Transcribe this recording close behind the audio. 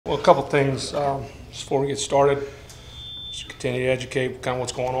Well, a couple things before we get started. Just continue to educate kind of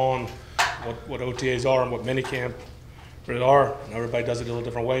what's going on, what OTAs are and what minicamp really are. And everybody does it a little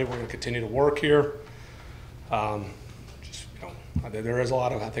different way. We're going to continue to work here. There is a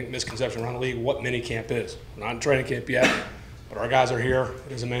lot of, I think, misconception around the league what minicamp is. We're not in training camp yet, but our guys are here.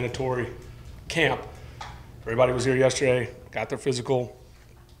 It is a mandatory camp. Everybody was here yesterday, got their physical.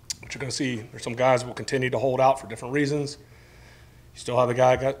 What you're going to see, there's some guys will continue to hold out for different reasons. You still have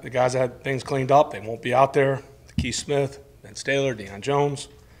the guys that had things cleaned up. They won't be out there. Keith Smith, Ben Staler, Deion Jones.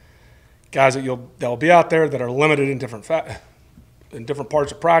 Guys that'll be out there that are limited in different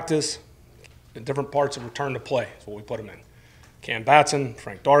parts of practice, in different parts of return to play is what we put them in. Cam Batson,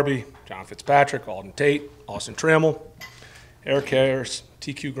 Frank Darby, John Fitzpatrick, Alden Tate, Austin Trammell, Eric Harris,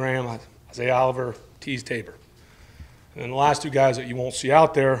 TQ Graham, Isaiah Oliver, Tease Tabor. And then the last two guys that you won't see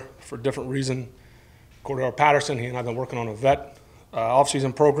out there for a different reason, Cordero Patterson, he and I have been working on a vet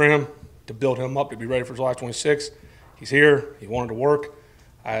off-season program to build him up to be ready for July 26th. He's here. He wanted to work.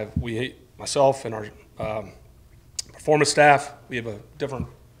 Myself and our performance staff, we have a different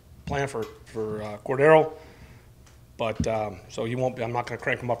plan for Cordero. But so he won't be. I'm not going to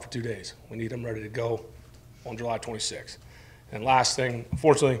crank him up for 2 days. We need him ready to go on July 26th. And last thing,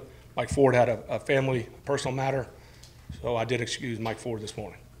 unfortunately, Mike Ford had a family, personal matter, so I did excuse Mike Ford this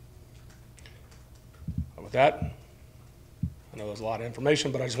morning. With that, I know there's a lot of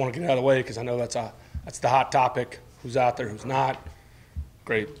information, but I just want to get it out of the way because I know that's the hot topic. Who's out there, who's not?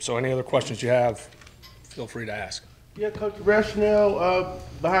 Great. So any other questions you have, feel free to ask. Yeah, Coach, rationale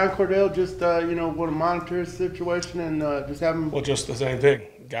behind Cordell, just, want to monitor his situation and just have him. Well, just the same thing.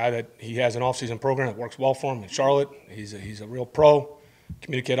 Guy that he has an off-season program that works well for him in Charlotte. He's a real pro,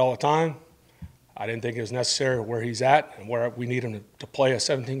 communicate all the time. I didn't think it was necessary where he's at and where we need him to play a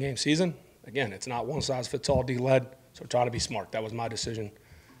 17-game season. Again, it's not one-size-fits-all D-led, so try to be smart. That was my decision.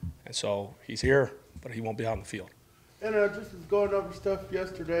 And so he's here, but he won't be out in the field. And just was going over stuff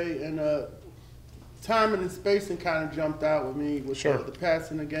yesterday, and timing and spacing kind of jumped out with me with sure. the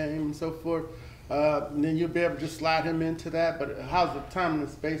passing the game and so forth. And then you'll be able to just slide him into that. But how's the timing and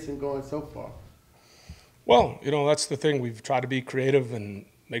spacing going so far? Well, that's the thing. We've tried to be creative and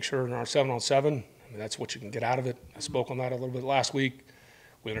make sure in our 7-on-7, that's what you can get out of it. I spoke on that a little bit last week.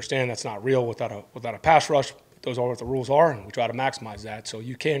 We understand that's not real without a pass rush. Those are what the rules are, and we try to maximize that. So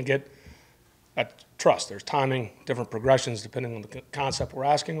you can get that trust. There's timing, different progressions depending on the concept we're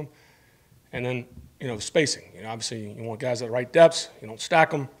asking them. And then, spacing. Obviously you want guys at the right depths. You don't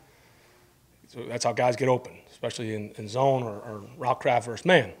stack them. So that's how guys get open, especially in zone or route craft versus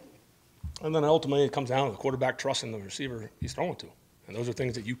man. And then ultimately it comes down to the quarterback trusting the receiver he's throwing to. And those are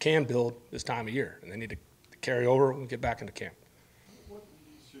things that you can build this time of year, and they need to carry over when we get back into camp. You're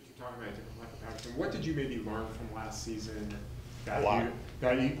talking about Michael Patterson. What did you maybe learn from last season that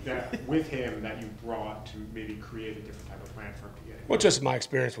with him that you brought to maybe create a different type of plan for him to get in? Well, just my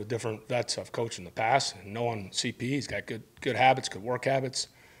experience with different vets I've coached in the past, and knowing CP, he's got good habits, good work habits.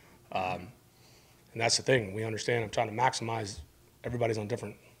 And that's the thing. We understand I'm trying to maximize everybody's on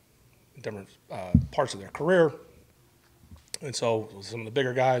different parts of their career. And so some of the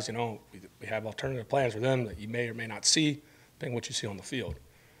bigger guys, we have alternative plans for them that you may or may not see, depending on what you see on the field.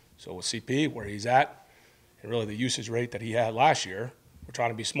 So with CP, where he's at, and really the usage rate that he had last year, we're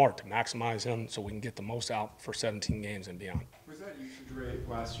trying to be smart to maximize him so we can get the most out for 17 games and beyond. Was that usage rate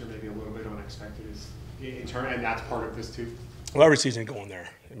last year maybe a little bit unexpected in turn, and that's part of this too? Well, every season going there.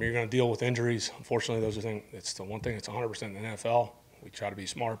 You're going to deal with injuries. Unfortunately, those are things. It's the one thing. It's 100% in the NFL. We try to be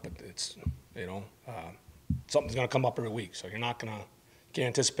smart, but it's something's going to come up every week. So you can't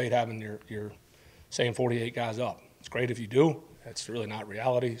anticipate having your same 48 guys up. It's great if you do. That's really not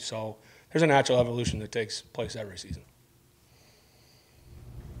reality. So there's a natural evolution that takes place every season.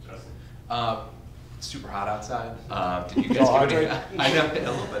 Super hot outside. Did you guys hydrate? I know,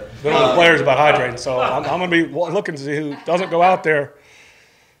 a little bit. Been on the players about hydrating, so I'm going to be looking to see who doesn't go out there.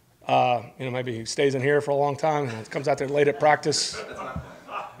 Maybe he stays in here for a long time and comes out there late at practice.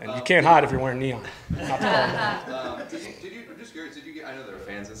 And you can't hide if you're wearing neon. I'm just curious, I know there are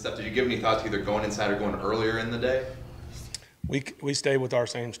fans and stuff. Did you give any thought to either going inside or going earlier in the day? We stay with our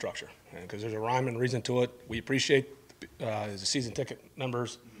same structure because there's a rhyme and reason to it. We appreciate the season ticket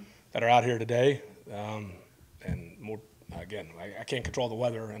members that are out here today. And more, again, I can't control the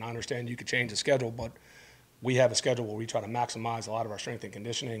weather, and I understand you could change the schedule, but we have a schedule where we try to maximize a lot of our strength and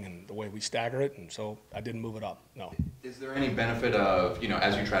conditioning and the way we stagger it, and so I didn't move it up, no. Is there any benefit of,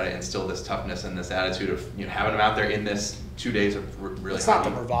 as you try to instill this toughness and this attitude of, having them out there in this 2 days of really It's not the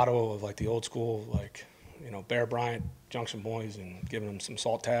bravado of like the old school, like, Bear Bryant, Junction Boys, and giving them some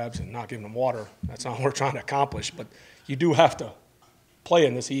salt tabs and not giving them water. That's not what we're trying to accomplish, but you do have to play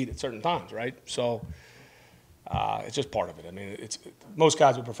in this heat at certain times, right? So it's just part of it. I mean, most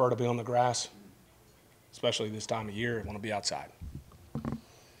guys would prefer to be on the grass, especially this time of year, and want to be outside.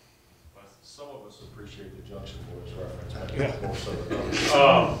 Some of us appreciate the Junction Boys reference, Yeah. maybe more so than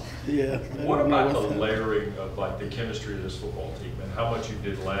others. Yeah. What about the layering of like the chemistry of this football team and how much you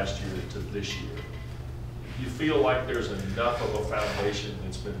did last year to this year? You feel like there's enough of a foundation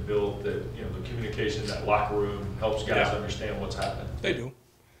that's been built that, you know, the communication in that locker room helps guys Yeah. understand what's happening? They do.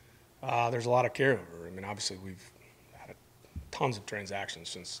 There's a lot of carryover. I mean, obviously, we've had tons of transactions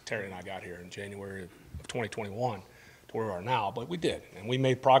since Terry and I got here in January of 2021 to where we are now, but we did, and we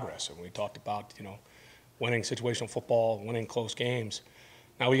made progress. And we talked about, you know, winning situational football, winning close games.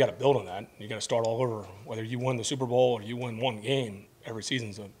 Now we got to build on that. You got to start all over. Whether you win the Super Bowl or you win one game, every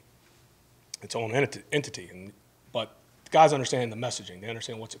season's its own entity. But guys understand the messaging. They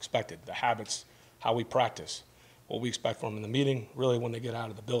understand what's expected, the habits, how we practice, what we expect from them in the meeting, really when they get out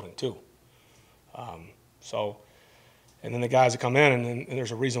of the building too. And then the guys that come in, and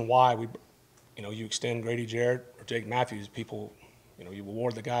there's a reason why you extend Grady Jarrett or Jake Matthews. People, you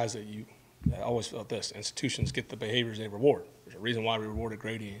reward the guys that I always felt this. Institutions get the behaviors they reward. There's a reason why we rewarded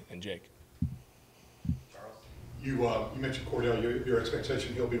Grady and Jake. You mentioned Cordell, your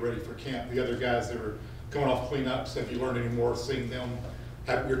expectation he'll be ready for camp. The other guys that are coming off cleanups, have you learned any more seeing them?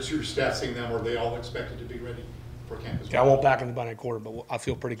 Have your staff seeing them? Are they all expected to be ready for camp as well? Yeah, I won't back into the quarter, but I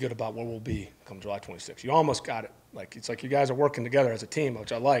feel pretty good about where we'll be come July 26th. You almost got it. It's like you guys are working together as a team,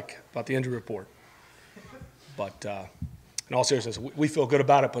 which I like about the injury report. But in all seriousness, we feel good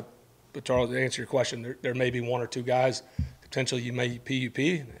about it. But Charles, to answer your question, there may be one or two guys potentially you may PUP,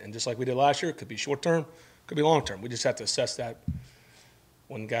 and just like we did last year, it could be short term, could be long term. We just have to assess that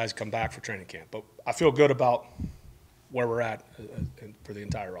when guys come back for training camp. But I feel good about where we're at for the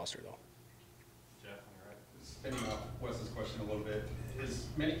entire roster, though. Jeff, all right. Spinning off Wes's question a little bit, is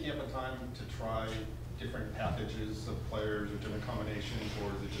minicamp a time to try different packages of players or different combinations, or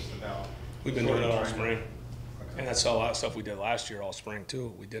is it just about? We've been doing it all spring. Okay. And that's a lot of stuff we did last year, all spring,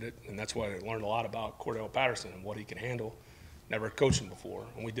 too. We did it, and that's why I learned a lot about Cordell Patterson and what he can handle. Never coached him before,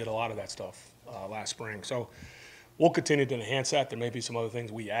 and we did a lot of that stuff last spring. So we'll continue to enhance that. There may be some other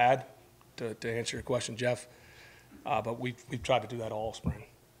things we add to answer your question, Jeff, but we've tried to do that all spring.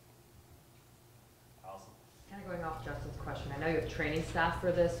 Kind of going off Justin's question, I know you have training staff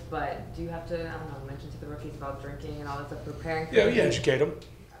for this, but do you have to, I don't know, mention to the rookies about drinking and all that stuff, preparing for Yeah, the you educate them,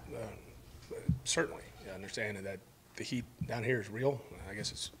 certainly. Understanding that the heat down here is real. I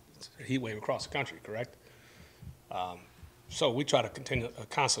guess it's a heat wave across the country, correct? So we try to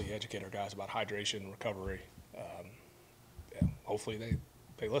constantly educate our guys about hydration, recovery. Hopefully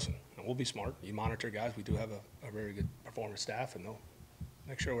they listen, and we'll be smart. You monitor guys. We do have a very good performance staff, and they'll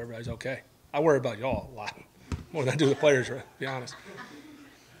make sure everybody's okay. I worry about y'all a lot more than I do the players, to be honest.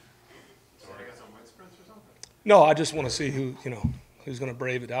 No, I just want to see who's going to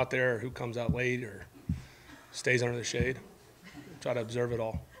brave it out there, or who comes out late, or stays under the shade. Try to observe it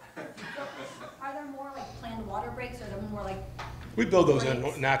all. So are there more like planned water breaks, or are there more like? We build those in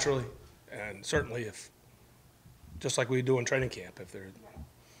breaks? naturally, and certainly just like we do in training camp, if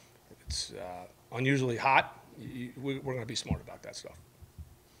it's unusually hot, we're going to be smart about that stuff.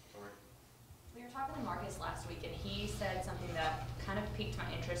 We were talking to Marcus last week, and he said something that kind of piqued my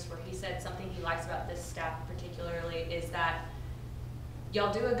interest, where he said something he likes about this staff particularly is that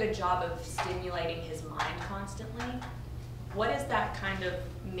y'all do a good job of stimulating his mind constantly. What does that kind of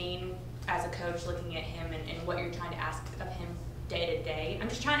mean as a coach looking at him and what you're trying to ask of him day to day? I'm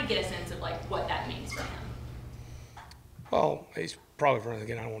just trying to get a sense of like what that means for him. Well, he's probably,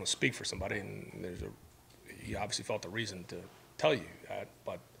 again, I don't want to speak for somebody, and he obviously felt the reason to tell you that,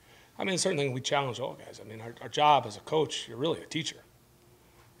 but I mean, certainly we challenge all guys. I mean, our job as a coach, you're really a teacher.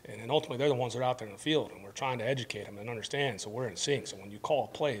 And ultimately, they're the ones that are out there in the field, and we're trying to educate them and understand, so we're in sync. So when you call a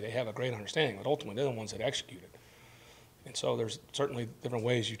play, they have a great understanding, but ultimately, they're the ones that execute it. And so there's certainly different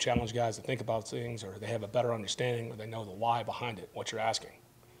ways you challenge guys to think about things, or they have a better understanding, or they know the why behind it, what you're asking.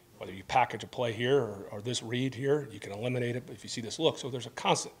 Whether you package a play here or this read here, you can eliminate it if you see this look. So there's a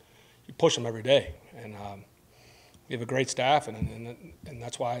constant. You push them every day. And we have a great staff, and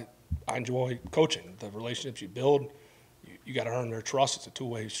that's why I enjoy coaching. The relationships you build, you got to earn their trust. It's a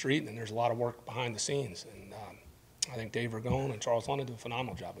two-way street, and there's a lot of work behind the scenes. And I think Dave Ragone and Charles London do a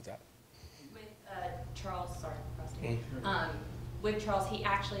phenomenal job with that. With Charles, sorry, Rusty. With Charles, he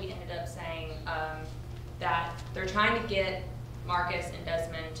actually ended up saying that they're trying to get Marcus and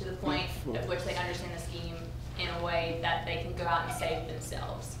Desmond to the point at which they understand the scheme in a way that they can go out and save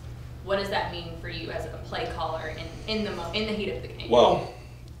themselves. What does that mean for you as a play caller in the heat of the game? Well,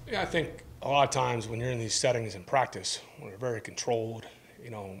 yeah, I think a lot of times when you're in these settings in practice, when they're very controlled,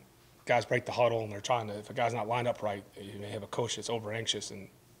 guys break the huddle and they're trying to, if a guy's not lined up right, you may have a coach that's over anxious and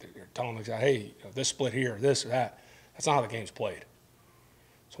they're telling the guy, hey, this split here, this or that. That's not how the game's played.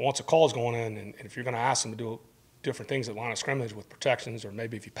 So once a call's going in, and if you're going to ask them to do different things at line of scrimmage with protections, or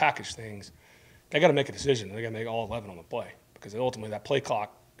maybe if you package things, they got to make a decision. They got to make all 11 on the play, because ultimately that play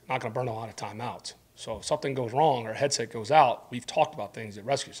clock not going to burn a lot of timeouts. So if something goes wrong or a headset goes out, we've talked about things that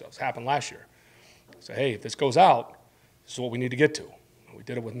rescue yourselves. It happened last year. So hey, if this goes out, this is what we need to get to. We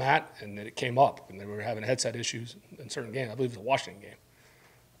did it with Matt, and then it came up, and then we were having headset issues in certain games. I believe it was a Washington game.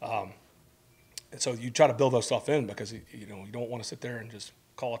 And so you try to build those stuff in, because you don't want to sit there and just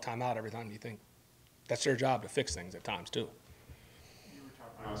call a timeout every time you think that's their job to fix things at times too. You were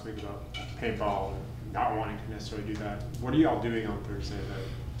talking last week about paintball and not wanting to necessarily do that. What are y'all doing on Thursday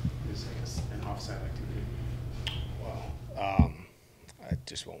that is, I guess, an offset activity? Well, I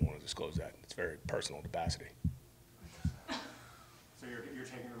just won't want to disclose that. It's very personal to Bassity. So you're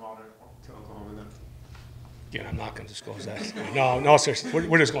taking them all to Oklahoma then? Again, I'm not going to disclose that. No, seriously.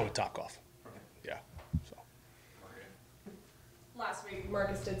 We're just going to Topgolf. Yeah. So. Last week,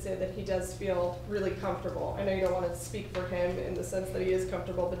 Marcus did say that he does feel really comfortable. I know you don't want to speak for him in the sense that he is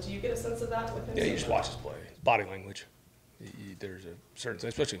comfortable, but do you get a sense of that with him? Yeah, you just watch his play. His body language. There's a certain,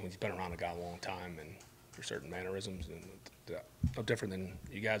 especially when he's been around a guy a long time, and there's certain mannerisms, and no different than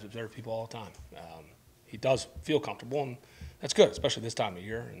you guys observe people all the time. He does feel comfortable, and that's good, especially this time of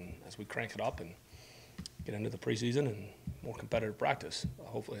year, and as we crank it up and get into the preseason and more competitive practice.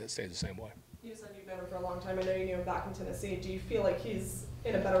 Hopefully it stays the same way. You said you've known him for a long time. I know you knew him back in Tennessee. Do you feel like he's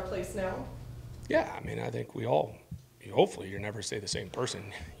in a better place now? Yeah, I mean, I think we all, hopefully you never stay the same person.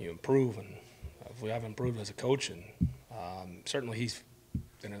 You improve, and hopefully I've improved as a coach, and certainly he's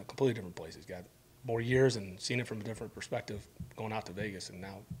in a completely different place. He's got more years and seen it from a different perspective, going out to Vegas and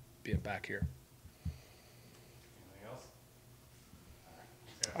now being back here. Anything else?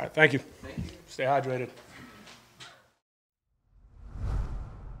 All right, thank you. Thank you. Stay hydrated.